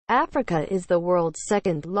Africa is the world's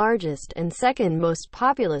second largest and second most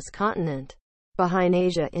populous continent, behind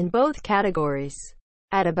Asia in both categories,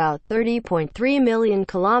 at about 30.3 million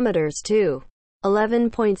kilometers to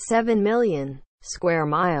 11.7 million square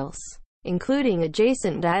miles, including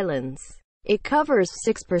adjacent islands. It covers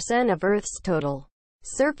 6% of Earth's total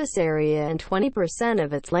surface area and 20%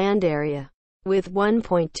 of its land area. With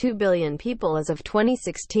 1.2 billion people as of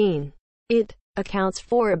 2016, it accounts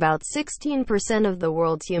for about 16% of the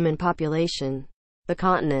world's human population. The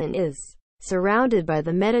continent is surrounded by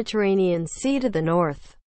the Mediterranean Sea to the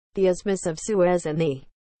north, the Isthmus of Suez and the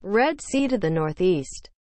Red Sea to the northeast,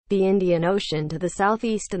 the Indian Ocean to the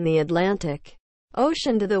southeast and the Atlantic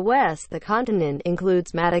Ocean to the west. The continent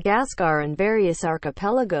includes Madagascar and various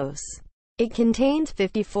archipelagos. It contains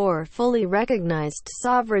 54 fully recognized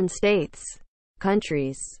sovereign states,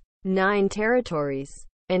 countries, 9 territories,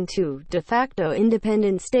 and 2 de facto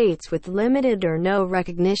independent states with limited or no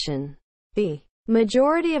recognition. The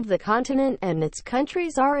majority of the continent and its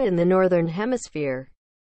countries are in the northern hemisphere,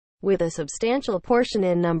 with a substantial portion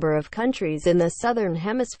and number of countries in the southern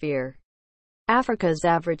hemisphere. Africa's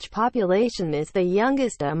average population is the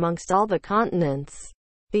youngest amongst all the continents.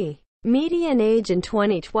 The median age in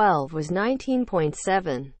 2012 was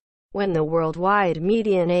 19.7, when the worldwide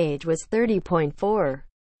median age was 30.4.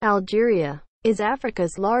 Algeria is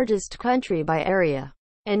Africa's largest country by area,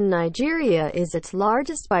 and Nigeria is its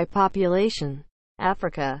largest by population.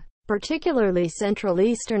 Africa, particularly Central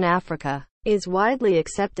Eastern Africa, is widely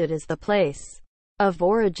accepted as the place of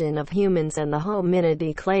origin of humans and the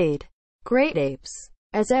hominid clade great apes,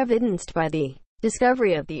 as evidenced by the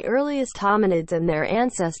discovery of the earliest hominids and their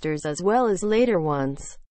ancestors as well as later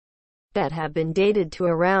ones that have been dated to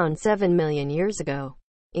around 7 million years ago,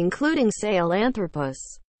 including Sahelanthropus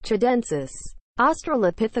chidensis,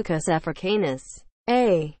 Australopithecus africanus,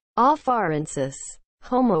 A. alfarensis,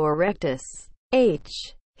 Homo erectus,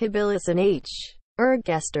 H. habilis and H.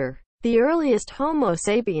 ergaster. The earliest Homo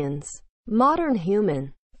sapiens, modern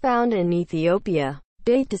human, found in Ethiopia,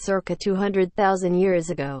 date to circa 200,000 years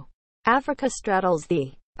ago. Africa straddles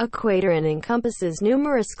the equator and encompasses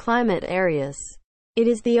numerous climate areas. It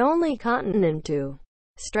is the only continent to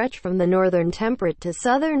stretch from the northern temperate to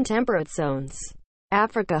southern temperate zones.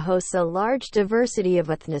 Africa hosts a large diversity of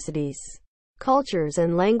ethnicities, cultures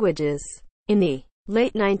and languages. In the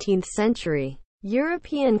late 19th century,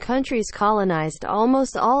 European countries colonized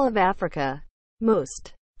almost all of Africa.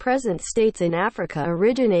 Most present states in Africa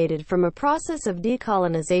originated from a process of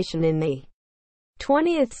decolonization in the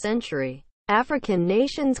 20th century. African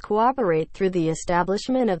nations cooperate through the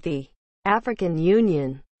establishment of the African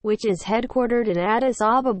Union, which is headquartered in Addis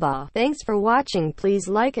Ababa. Thanks for watching. Please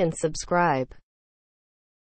like and subscribe.